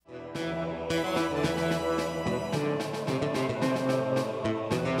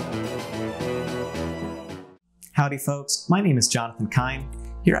Howdy folks, my name is Jonathan Keim.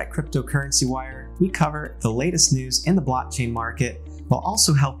 Here at CryptoCurrencyWire, we cover the latest news in the blockchain market while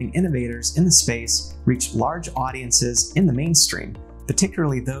also helping innovators in the space reach large audiences in the mainstream,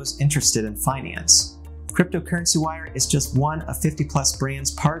 particularly those interested in finance. CryptoCurrencyWire is just one of 50 plus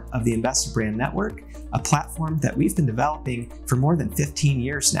brands part of the Investor Brand Network, a platform that we've been developing for more than 15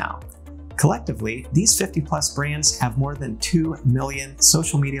 years now. Collectively, these 50 plus brands have more than 2 million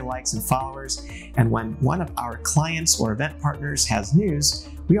social media likes and followers, and when one of our clients or event partners has news,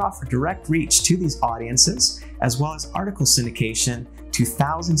 we offer direct reach to these audiences, as well as article syndication to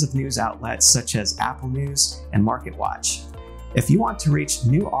thousands of news outlets such as Apple News and MarketWatch. If you want to reach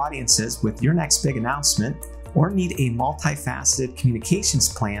new audiences with your next big announcement, or need a multifaceted communications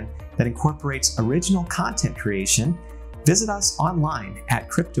plan that incorporates original content creation, visit us online at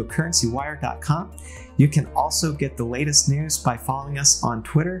CryptoCurrencyWire.com. You can also get the latest news by following us on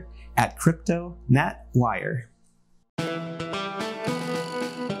Twitter at CryptoNetWire.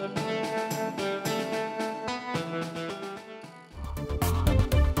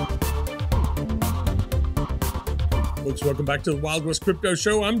 Folks, welcome back to the Wild West Crypto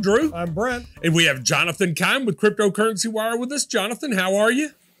Show. I'm Drew. I'm Brent. And we have Jonathan Keim with CryptoCurrencyWire with us. Jonathan, how are you?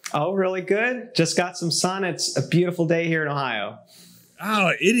 Oh, really good. Just got some sun. It's a beautiful day here in Ohio.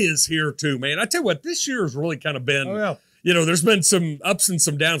 Oh, it is here too, man. I tell you what, this year has really kind of been, you know, there's been some ups and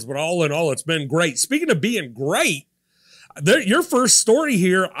some downs, but all in all, it's been great. Speaking of being great, your first story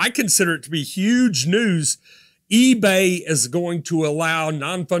here, I consider it to be huge news. eBay is going to allow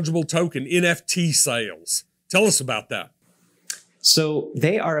non-fungible token NFT sales. Tell us about that. So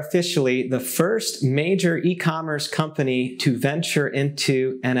they are officially the first major e-commerce company to venture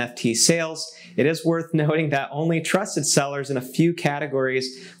into NFT sales. It is worth noting that only trusted sellers in a few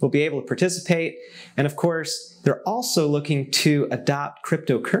categories will be able to participate. And of course, they're also looking to adopt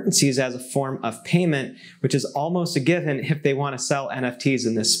cryptocurrencies as a form of payment, which is almost a given if they want to sell NFTs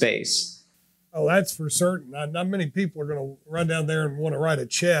in this space. Oh, that's for certain. Not many people are going to run down there and want to write a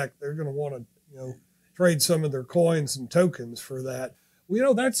check. They're going to want to, trade some of their coins and tokens for that.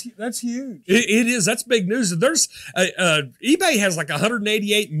 Well, that's huge. It is. That's big news. There's eBay has like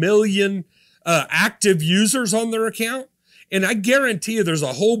 188 million active users on their account. And I guarantee you there's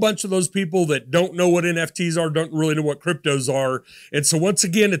a whole bunch of those people that don't know what NFTs are, don't really know what cryptos are. And so once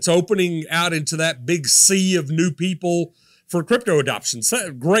again, it's opening out into that big sea of new people for crypto adoption.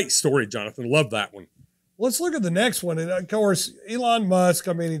 So, great story, Jonathan. Love that one. Let's look at the next one. And of course, Elon Musk,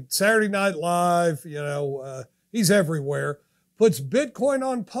 Saturday Night Live, he's everywhere, puts Bitcoin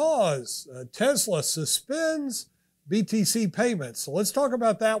on pause. Tesla suspends BTC payments. So let's talk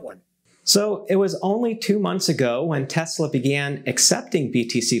about that one. So it was only 2 months ago when Tesla began accepting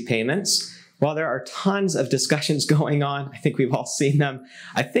BTC payments. While there are tons of discussions going on, I think we've all seen them,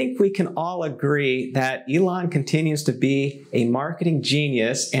 I think we can all agree that Elon continues to be a marketing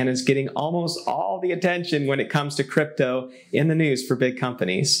genius and is getting almost all the attention when it comes to crypto in the news for big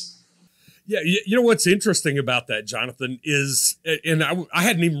companies. Yeah, you know what's interesting about that, Jonathan, is, and I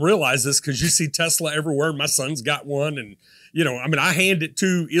hadn't even realized this because you see Tesla everywhere. My son's got one, and, I hand it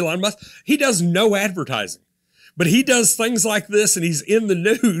to Elon Musk. He does no advertising. But he does things like this, and he's in the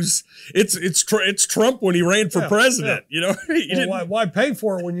news. It's Trump when he ran for president. Why pay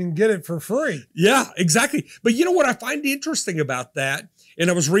for it when you can get it for free? Yeah, exactly. But you know what I find interesting about that, and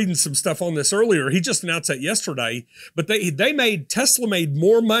I was reading some stuff on this earlier. He just announced that yesterday. But Tesla made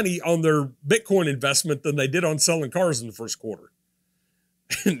more money on their Bitcoin investment than they did on selling cars in the first quarter.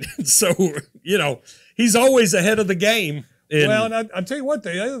 And so he's always ahead of the game. And I'll tell you what,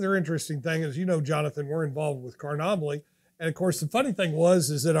 the other interesting thing is, Jonathan, we're involved with Carnomaly. And of course, the funny thing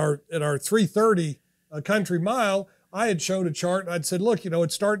is at our 330 country mile, I had showed a chart and I'd said, look,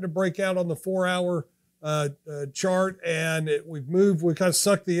 it's starting to break out on the 4-hour chart, and we've kind of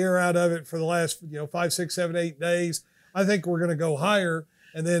sucked the air out of it for the last, 5, 6, 7, 8 days. I think we're going to go higher.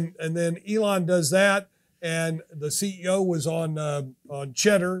 And then Elon does that. And the CEO was on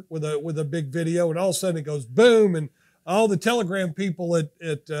Cheddar with a big video, and all of a sudden it goes boom, and all the Telegram people at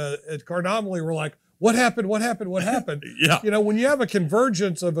Carnomaly were like, what happened? What happened? What happened? Yeah. When you have a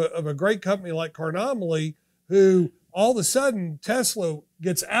convergence of a great company like Carnomaly, who all of a sudden Tesla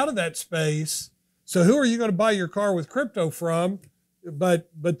gets out of that space. So who are you going to buy your car with crypto from?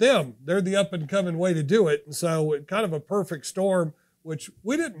 But them, they're the up and coming way to do it. And so it kind of a perfect storm, which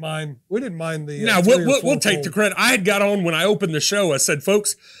we didn't mind. We didn't mind the. Now we'll take the credit. I had got on when I opened the show. I said,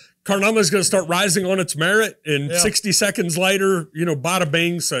 folks, Carnomaly is going to start rising on its merit, and 60 seconds later, bada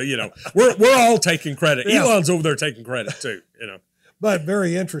bing. So, we're all taking credit. Yeah. Elon's over there taking credit too, But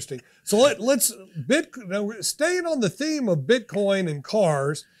very interesting. So let's staying on the theme of Bitcoin and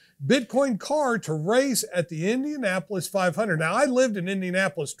cars. Bitcoin car to race at the Indianapolis 500. Now, I lived in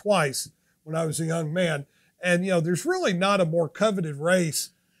Indianapolis twice when I was a young man. And, there's really not a more coveted race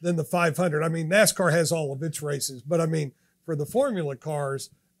than the 500. I mean, NASCAR has all of its races, but I mean, for the Formula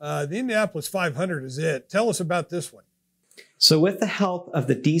cars, the Indianapolis 500 is it. Tell us about this one. So with the help of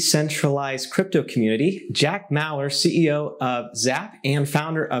the decentralized crypto community, Jack Mallers, CEO of Zap and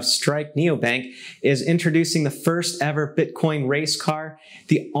founder of Strike Neobank, is introducing the first ever Bitcoin race car.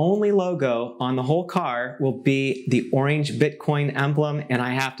 The only logo on the whole car will be the orange Bitcoin emblem, and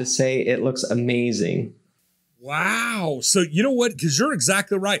I have to say it looks amazing. Wow. So you know what? Because you're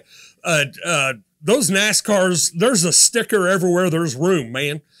exactly right. Those NASCARs, there's a sticker everywhere there's room,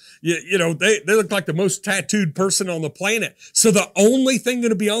 man. They look like the most tattooed person on the planet. So the only thing going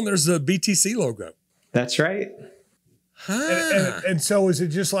to be on there is the BTC logo. That's right. Huh. And so is it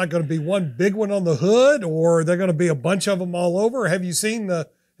just like going to be one big one on the hood, or are there going to be a bunch of them all over? Have you seen the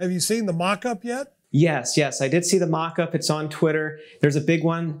mock-up yet? Yes, I did see the mock-up. It's on Twitter. There's a big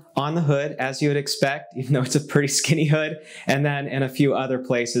one on the hood, as you would expect, even though it's a pretty skinny hood, and then in a few other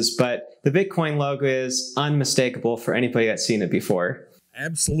places. But the Bitcoin logo is unmistakable for anybody that's seen it before.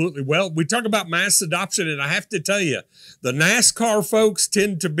 Absolutely. Well, we talk about mass adoption, and I have to tell you, the NASCAR folks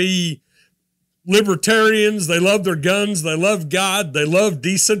tend to be libertarians. They love their guns. They love God. They love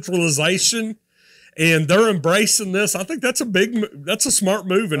decentralization, and they're embracing this. I think that's a smart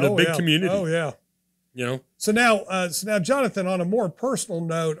move in a big community. Oh, yeah. So now, Jonathan, on a more personal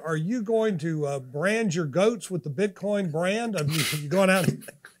note, are you going to brand your goats with the Bitcoin brand? Have you gone out?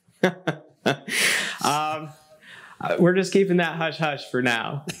 We're just keeping that hush-hush for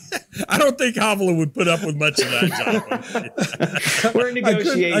now. I don't think Havila would put up with much of that, Jonathan. We're in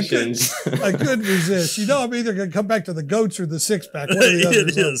negotiations. I couldn't resist. I'm either going to come back to the goats or the six-pack.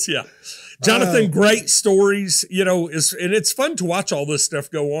 It is, yeah. Jonathan, great stories, and it's fun to watch all this stuff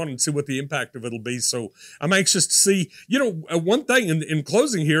go on and see what the impact of it'll be. So I'm anxious to see, one thing in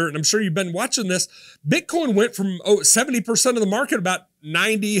closing here, and I'm sure you've been watching this, Bitcoin went from 70% of the market about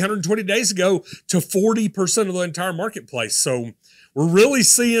 120 days ago to 40% of the entire marketplace. So we're really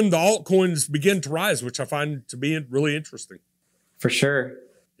seeing the altcoins begin to rise, which I find to be really interesting. For sure.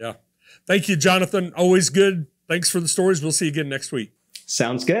 Yeah. Thank you, Jonathan. Always good. Thanks for the stories. We'll see you again next week.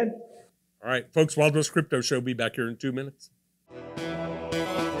 Sounds good. All right, folks, Wild West Crypto Show will be back here in 2 minutes.